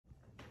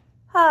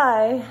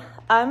Hi,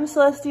 I'm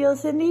Celestial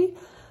Cindy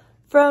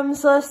from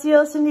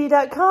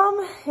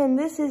CelestialCindy.com, and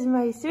this is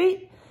my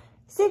sweet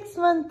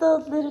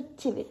 6-month-old little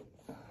Chibi.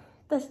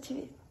 That's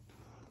Chibi.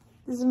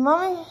 This is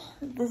Mommy,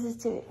 this is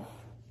Chibi.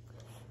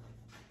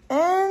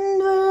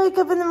 And when we wake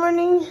up in the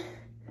morning,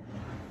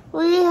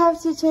 we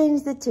have to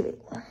change the Chibi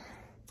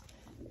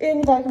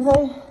in the back and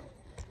play.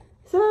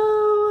 So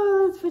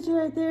let's put you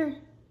right there.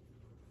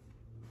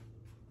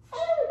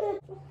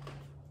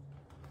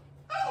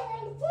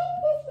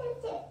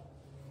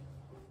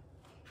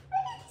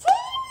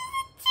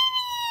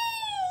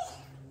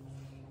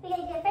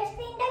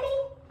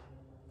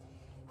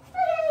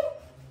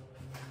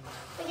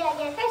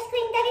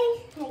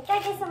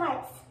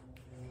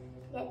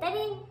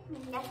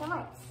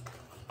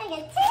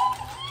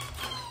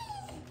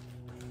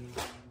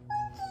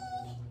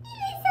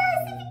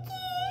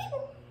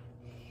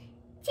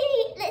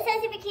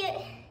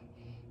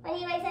 When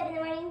he wakes up in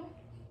the morning.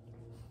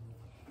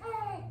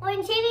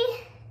 When Chibi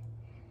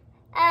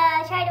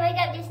tried to wake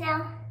up just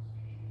now,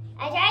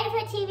 I tried to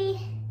put Chibi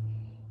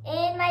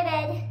in my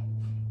bed,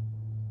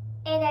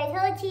 and I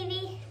told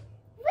Chibi,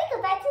 we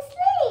go back to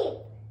sleep.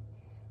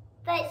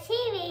 But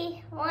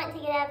Chibi wanted to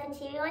get up and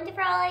Chibi wanted to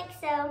frolic,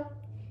 so he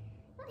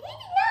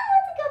did not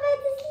want to go back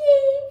to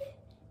sleep.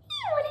 He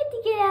wanted to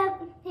get up.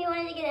 He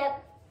wanted to get up.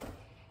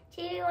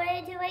 Chibi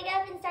wanted to wake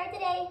up and start the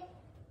day.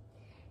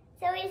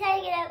 So we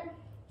decided to get up.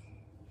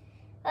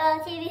 Well,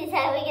 Chibi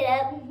decided we get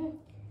up. I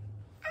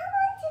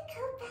want to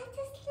go back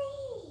to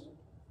sleep.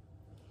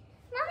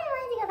 Mommy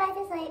wanted to go back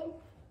to sleep.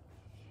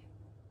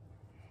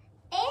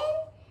 And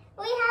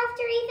we have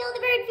to refill the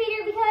bird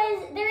feeder because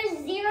there is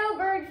 0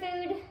 bird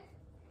food.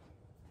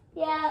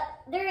 Yeah,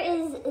 there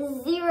is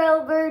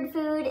 0 bird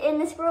food in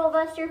the Squirrel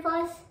Buster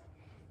Plus.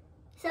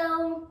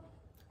 So,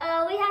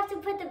 we have to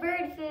put the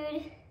bird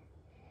food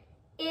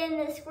in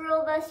the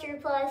Squirrel Buster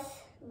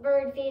Plus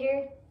bird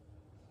feeder.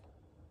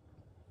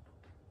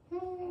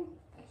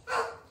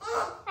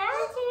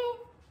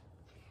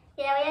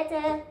 Yeah, we have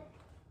to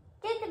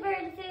get the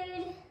bird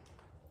food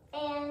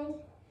and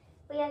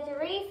we have to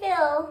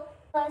refill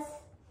plus.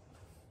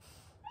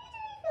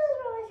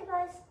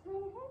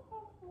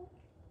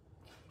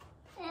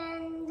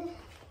 And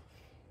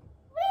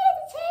we have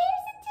to change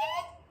the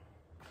tune.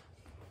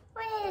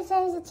 We need to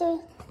change the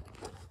tune.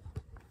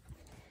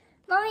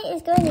 Mommy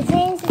is going to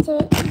change the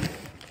tune.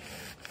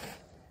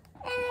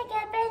 And I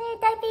got a brand new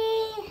diaper.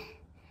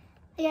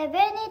 We got a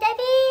brand new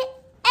diaper,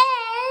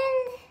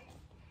 and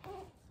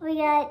we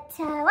got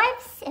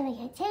wipes, and we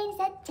can change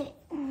that too.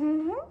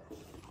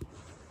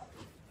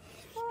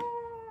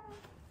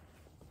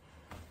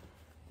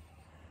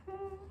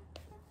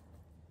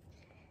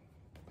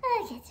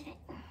 Okay,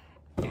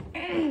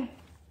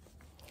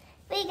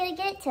 we're gonna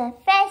get it to a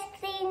fresh,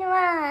 clean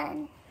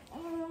one.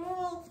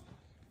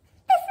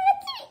 That's not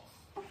it.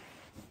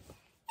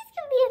 It's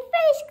gonna be a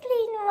fresh,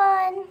 clean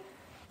one.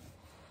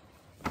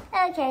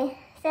 Okay,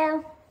 so.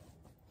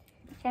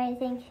 Trying to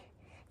think.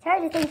 It's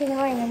hard to think in the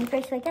morning when you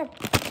first wake up.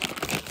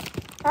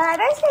 I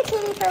breastfed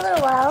TV for a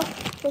little while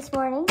this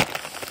morning.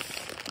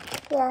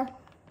 Yeah,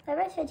 I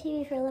breastfed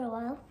TV for a little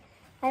while.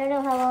 I don't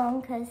know how long,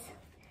 because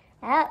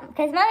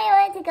Mommy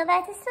wanted to go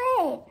back to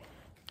sleep.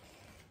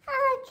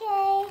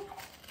 Okay.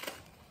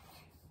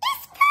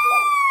 It's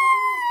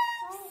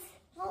poops!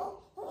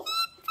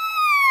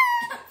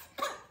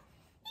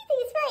 You think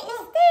it's right? It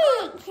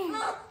stinks!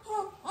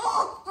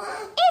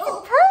 It's a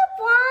poop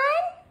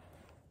one!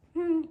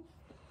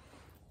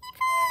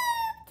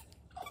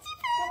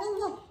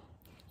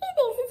 He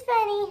thinks it's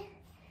funny.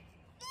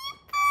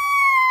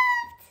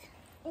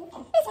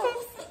 It's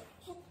poops.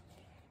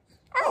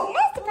 Oh,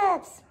 that's the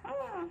poops.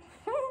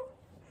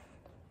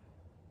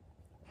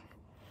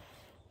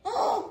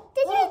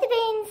 Did you eat the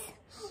beans?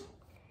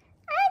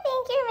 I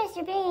think you're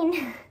Mr. Bean.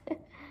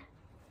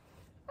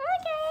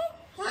 Okay.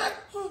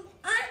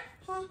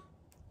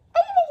 Are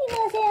you making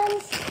those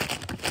sounds?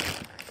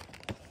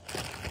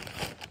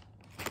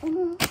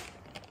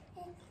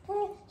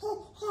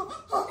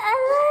 I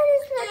love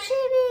this little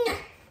Chibi.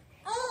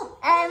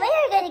 We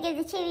are going to give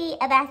the Chibi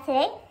a bath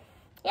today.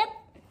 Yep.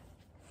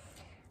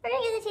 We're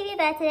going to give the Chibi a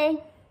bath today.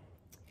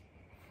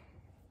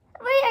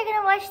 We are going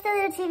to watch the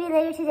little Chibi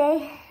later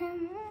today. We're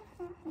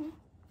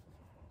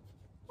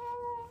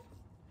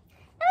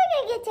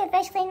going to get to a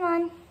fresh, clean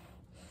one.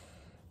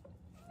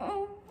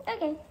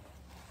 Okay.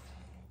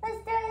 Let's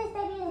throw this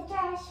baby in the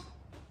trash.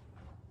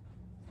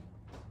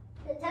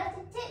 The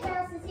toasted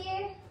titmouse is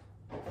here.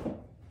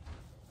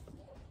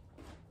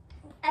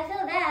 I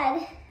feel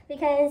bad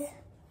because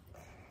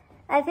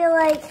I feel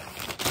like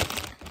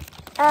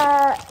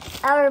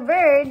our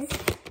birds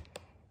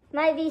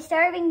might be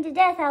starving to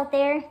death out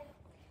there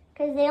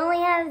because they only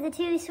have the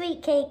 2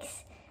 sweet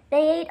cakes.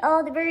 They ate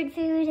all the bird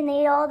food and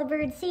they ate all the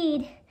bird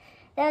seed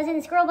that was in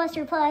the Squirrel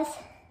Buster Plus.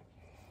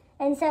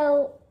 And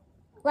so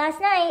last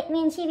night,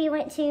 me and Chibi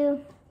went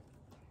to,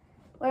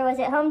 where was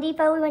it, Home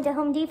Depot? We went to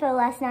Home Depot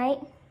last night.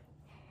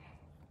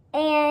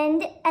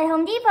 And at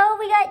Home Depot,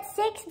 we got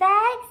 6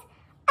 bags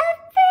of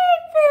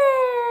bird food.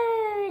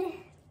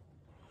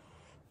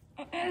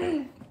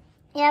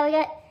 Yeah, we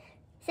got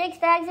 6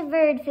 bags of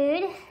bird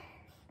food.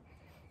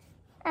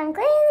 I'm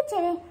cleaning the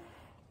TV.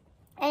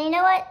 And you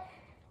know what?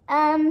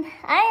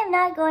 I am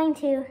not going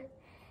to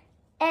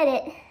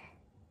edit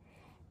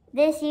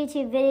this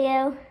YouTube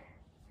video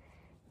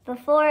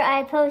before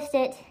I post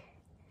it,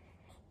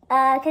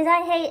 because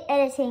I hate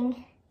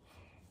editing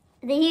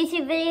the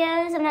YouTube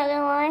videos. I'm not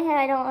gonna lie,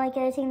 I don't like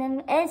editing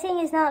them. Editing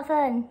is not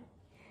fun.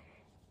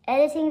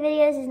 Editing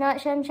videos is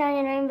not sunshine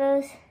and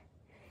rainbows.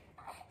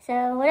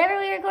 So whatever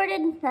we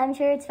recorded, I'm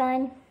sure it's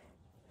fine.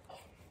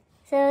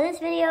 So this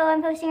video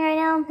I'm posting right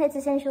now, it's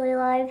essentially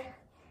live. Okay,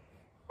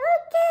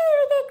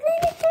 we gotta clean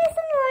this place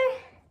some more.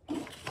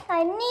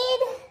 I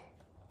need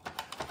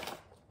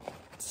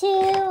to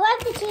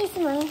wipe the cheese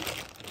some more.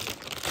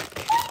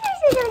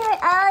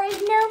 Oh,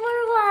 there's no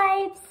more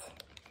wipes.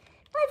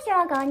 Wipes are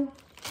all gone.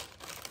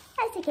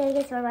 That's okay, we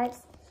get some more wipes.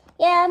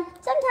 Yeah,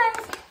 sometimes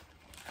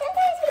we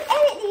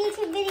edit the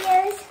YouTube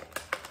videos.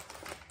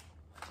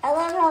 I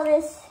love how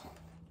this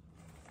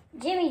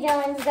Jimmy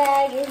John's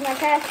bag is my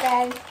trash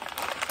bag.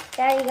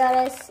 Daddy got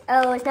us,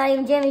 oh, it's not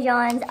even Jimmy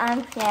John's.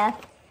 Yeah,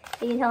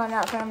 you can tell I'm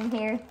not from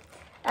here.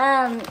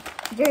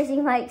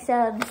 Jersey Mike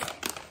subs.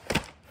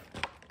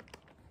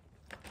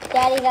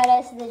 Daddy got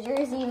us the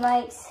Jersey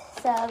Mike's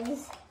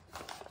subs.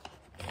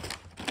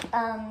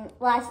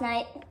 Last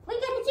night. We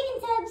got the chicken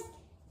subs,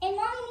 and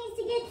Mommy needs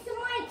to get some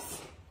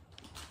wipes.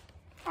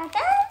 I found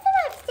some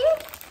wipes, too.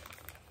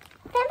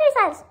 Pampers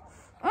wipes.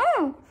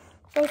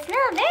 They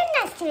smell very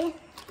nice, too.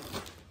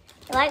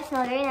 The wipes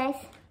smell very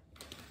nice.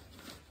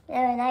 They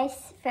have a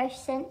nice, fresh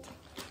scent.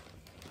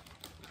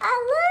 I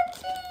love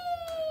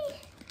tea.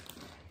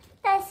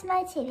 That's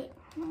my TV.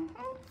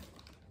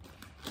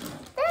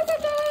 That's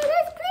okay.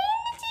 Let's clean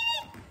the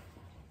TV.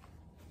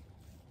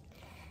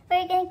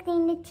 We're gonna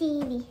clean the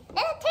TV.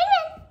 No, turn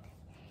around.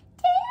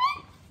 Turn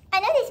around. I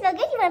know they smell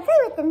good. You wanna play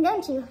with them,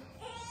 don't you?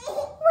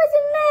 What's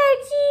the matter,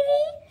 TV?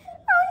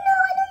 Oh no,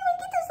 I don't even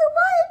get those little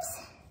wipes.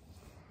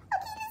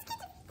 Okay, let's get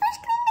the fresh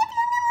clean nappy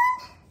on that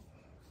one.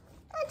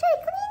 I'll try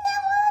to clean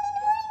that one in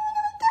the morning when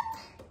I wake up.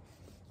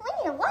 We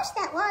need to wash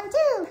that one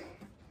too.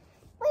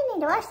 We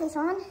need to wash this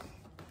one.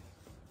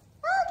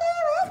 Okay,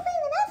 well that's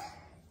clean enough.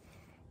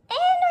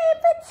 And we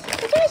put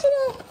the trash in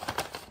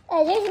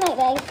the Jersey Mike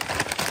bag.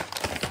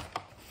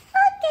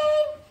 Okay.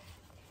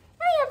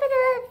 Now you put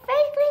a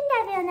fresh clean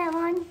nappy on that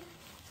one.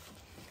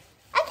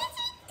 Okay,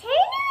 see, turn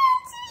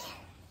around, see.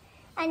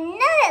 I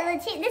know that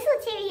this little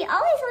TV, he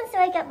always wants to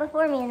wake up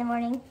before me in the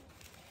morning.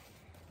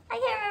 I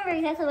can't remember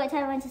exactly what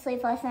time I went to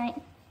sleep last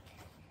night.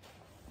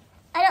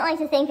 I don't like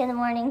to think in the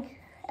morning.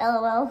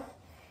 LOL.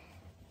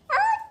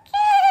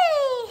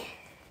 Okay.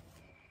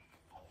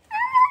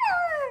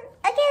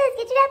 Okay, let's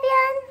get your nappy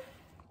on.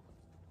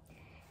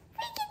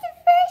 We get the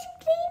fresh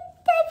clean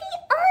nappy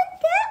on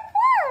that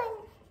one.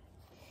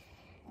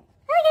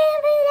 Okay,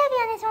 I'm putting the nappy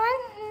on this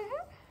one.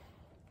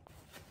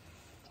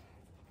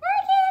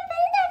 Okay, I'm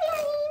putting the nappy on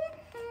him.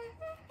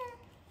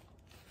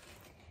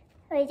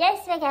 We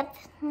just wake up.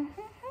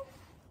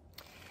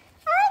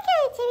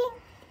 Okay, TV.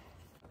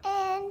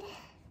 And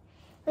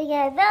we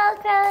gotta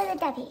Velcro the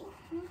nappy. Okay,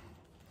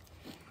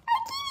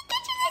 we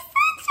got you the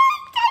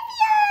sunshine nappy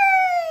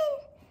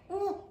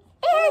on.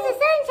 It has the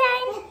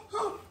sunshine.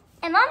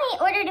 And Mommy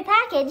ordered a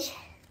package.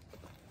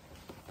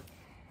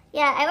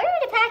 Yeah, I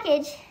ordered a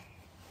package.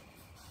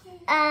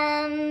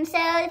 So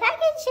the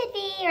package should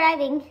be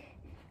arriving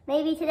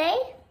maybe today.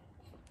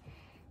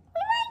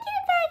 We might get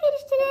a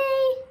package today.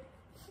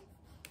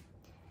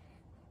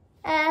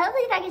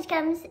 Hopefully the package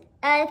comes.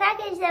 The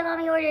package that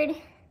Mommy ordered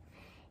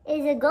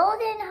is a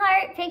golden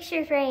heart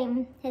picture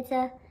frame. It's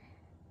a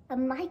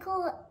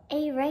Michael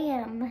A.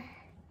 Ram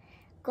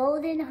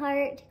golden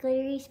heart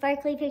glittery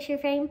sparkly picture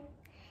frame.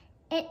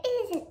 It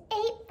is an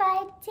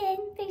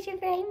 8x10 picture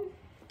frame.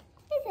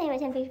 It's an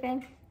 8x10 picture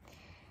frame.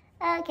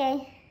 Okay.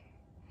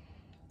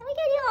 And we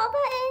got the all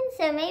buttons,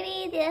 so maybe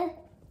the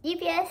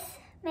UPS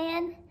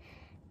man,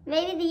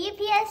 maybe the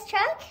UPS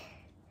truck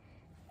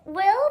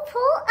will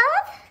pull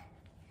up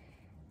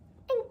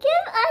and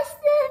give us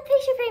the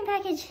picture frame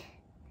package.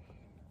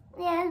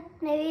 Yeah,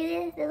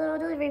 maybe the little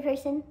delivery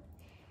person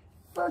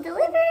will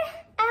deliver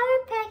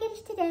our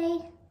package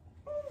today.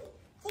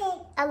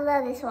 I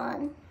love this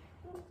one.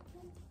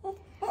 Okay,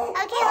 hold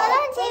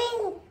on,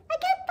 TV. I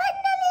got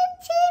button on the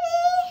TV.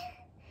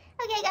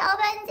 Okay, I got all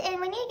buttons, and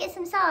we need to get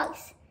some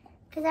socks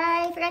because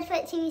I forgot to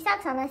put TV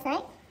socks on last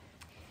night.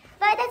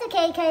 But that's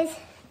okay because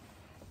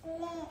he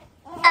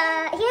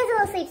has a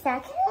little sleep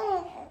sack. We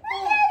got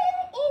him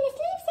in the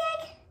sleep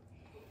sack.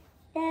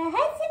 The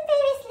Hudson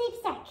Baby sleep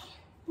sack.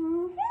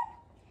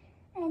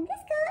 And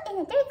this girl in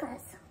the dirty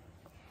clothes.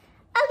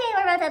 Okay,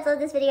 we're about to upload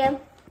this video.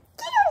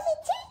 Get over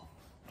here, Tree.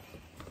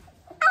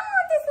 I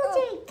want this little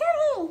tree. Come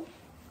here.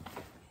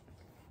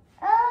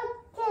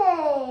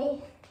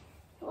 Okay.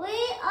 We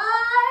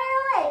are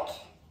awake.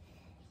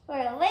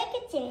 We're awake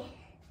at Tree.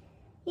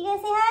 You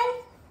gonna say hi?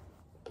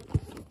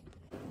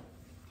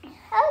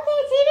 Okay,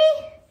 TV.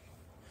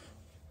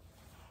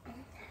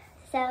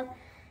 So,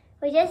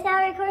 we just now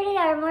recorded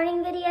our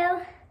morning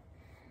video.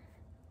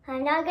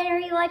 I'm not gonna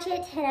rewatch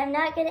it, and I'm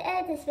not gonna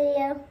edit this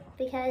video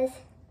because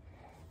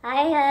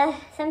I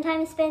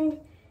sometimes spend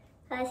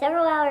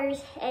several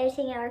hours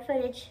editing our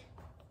footage,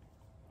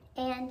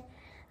 and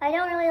I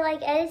don't really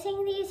like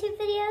editing the YouTube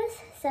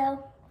videos, so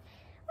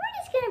we're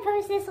just gonna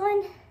post this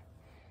one,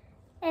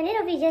 and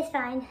it'll be just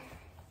fine.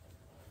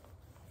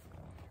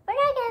 We're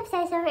not gonna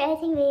obsess over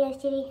editing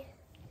videos, Judy.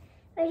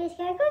 We're just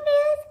gonna record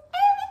videos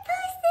and we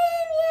post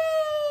them,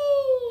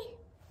 yay!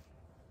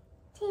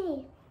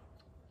 Judy,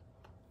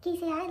 can you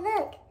say hi?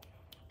 Look,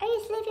 are you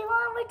a sleepy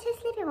one? We're two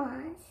sleepy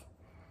ones.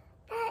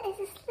 That is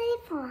a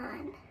sleep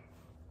one.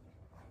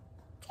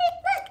 Judy,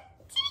 look,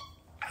 Judy,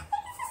 I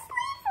think it's a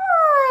sleep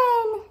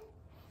one.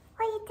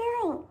 What are you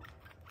doing?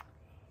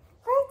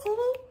 Look,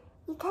 Judy,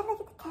 you gotta look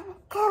at the camera.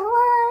 Come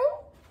on.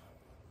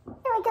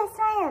 There we go,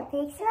 smile.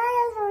 Big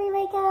smiles when we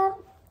wake up.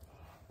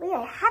 We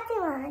are happy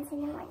ones in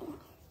the morning.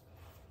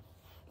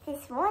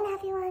 There's one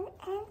happy one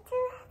and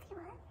two happy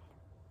ones.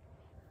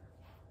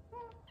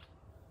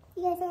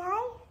 You gonna say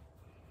hi?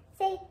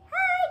 Say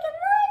hi, good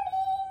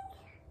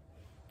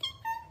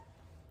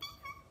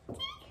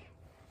morning.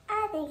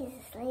 I think it's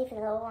a sleepy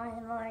little one in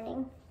the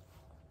morning.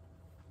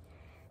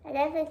 I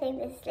definitely think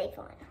this is a sleepy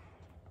one.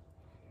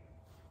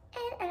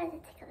 And I'm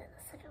gonna take a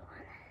little sleepy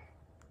one.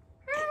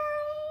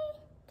 Hi.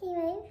 Can you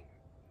wave?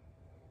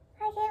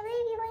 I can't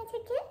believe you went to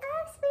get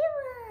up, sweet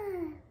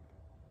one.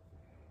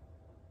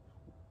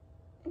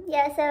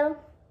 Yeah, so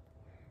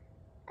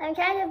I'm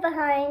kind of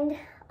behind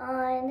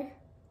on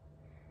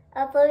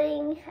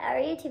uploading our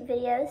YouTube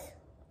videos.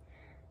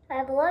 I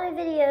have a lot of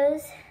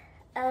videos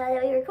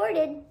that we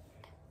recorded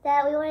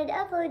that we wanted to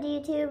upload to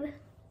YouTube,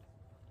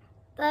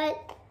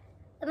 but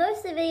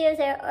most of the videos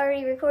that are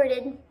already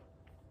recorded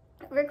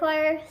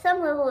require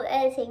some level of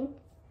editing.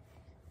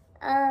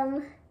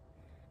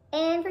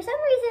 And for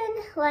some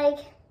reason, like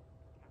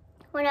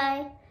when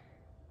I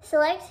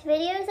select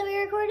videos that we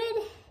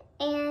recorded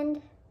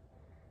and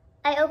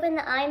I open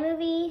the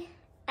iMovie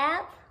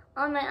app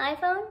on my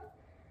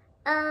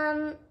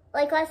iPhone,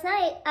 like last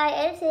night, I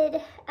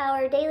edited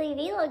our daily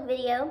vlog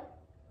video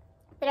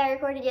that I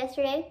recorded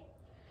yesterday,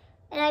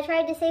 and I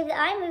tried to save the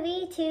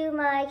iMovie to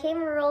my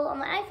camera roll on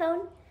my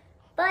iPhone,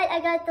 but I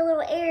got the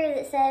little error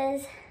that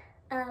says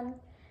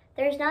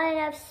there's not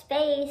enough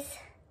space,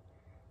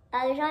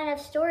 there's not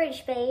enough storage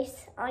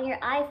space on your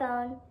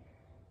iPhone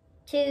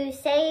to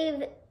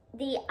save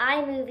the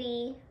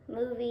iMovie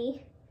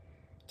movie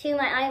to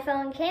my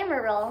iPhone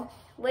camera roll,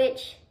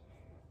 which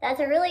that's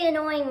a really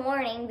annoying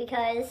warning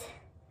because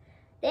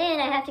then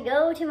I have to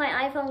go to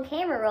my iPhone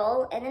camera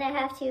roll and then I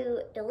have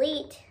to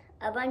delete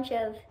a bunch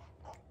of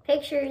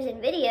pictures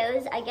and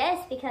videos, I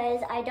guess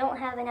because I don't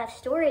have enough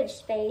storage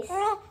space.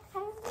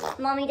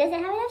 Mommy doesn't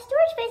have enough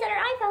storage space on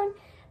her iPhone.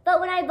 But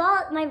when I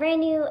bought my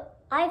brand new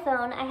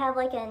iPhone, I have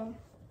like an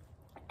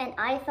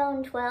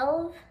iPhone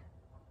 12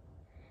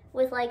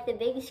 with like the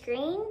big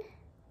screen.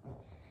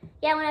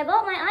 Yeah, when I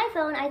bought my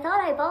iPhone, I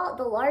thought I bought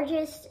the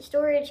largest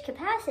storage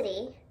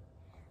capacity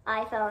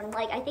iPhone.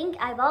 Like, I think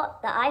I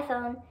bought the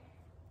iPhone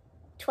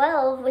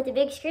 12 with the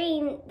big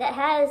screen that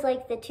has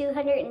like the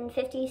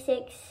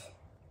 256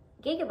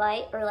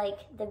 gigabyte or like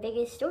the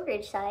biggest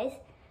storage size.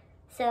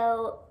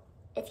 So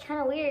it's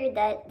kind of weird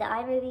that the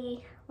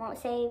iMovie won't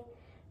save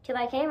to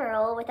my camera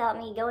roll without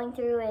me going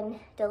through and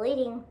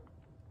deleting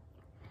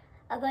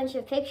a bunch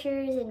of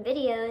pictures and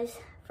videos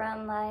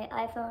from my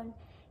iPhone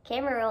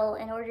camera roll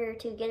in order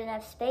to get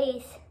enough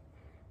space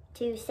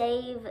to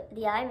save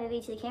the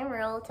iMovie to the camera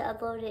roll to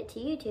upload it to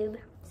YouTube.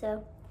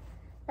 So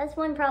that's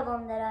one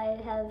problem that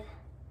I have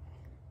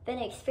been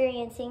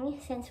experiencing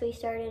since we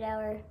started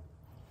our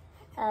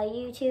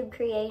YouTube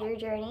creator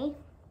journey.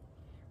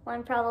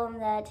 One problem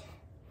that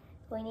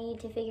we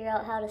need to figure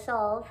out how to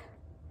solve.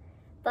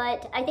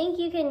 But I think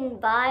you can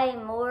buy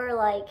more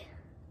like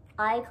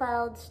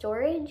iCloud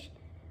storage,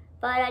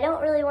 but I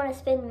don't really want to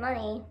spend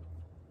money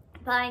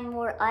buying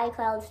more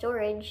iCloud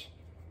storage.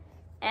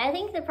 And I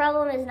think the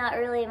problem is not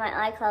really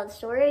my iCloud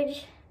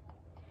storage.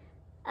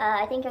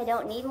 I think I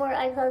don't need more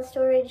iCloud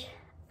storage.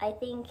 I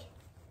think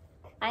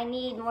I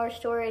need more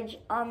storage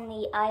on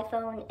the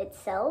iPhone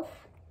itself.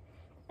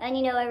 And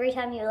you know, every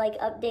time you like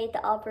update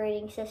the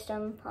operating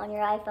system on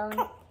your iPhone,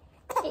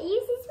 it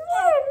uses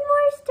more and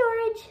more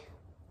storage.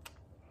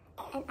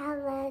 And I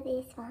love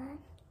this one.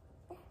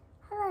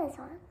 I love this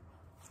one.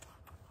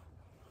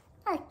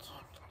 Okay, I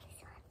love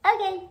this one.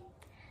 Okay,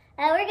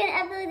 we're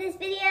gonna upload this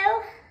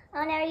video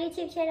on our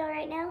YouTube channel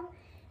right now.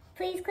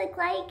 Please click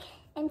like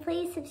and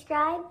please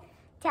subscribe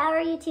to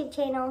our YouTube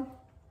channel.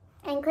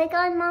 And click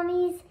on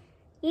Mommy's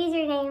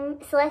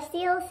username,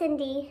 Celestial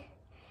Cindy.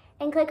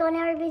 And click on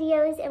our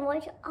videos and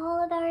watch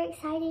all of our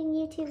exciting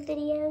YouTube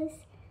videos,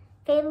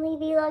 family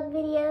vlog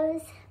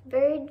videos,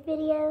 bird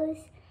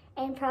videos,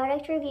 and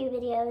product review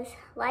videos.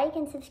 Like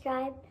and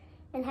subscribe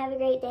and have a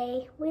great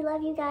day. We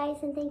love you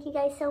guys and thank you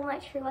guys so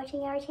much for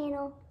watching our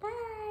channel.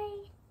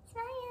 Bye.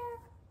 Smile.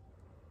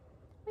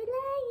 We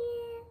love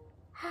you.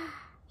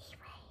 He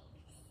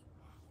waves.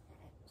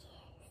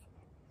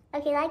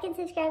 Yes. Okay, like and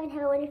subscribe and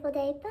have a wonderful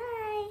day.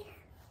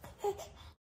 Bye.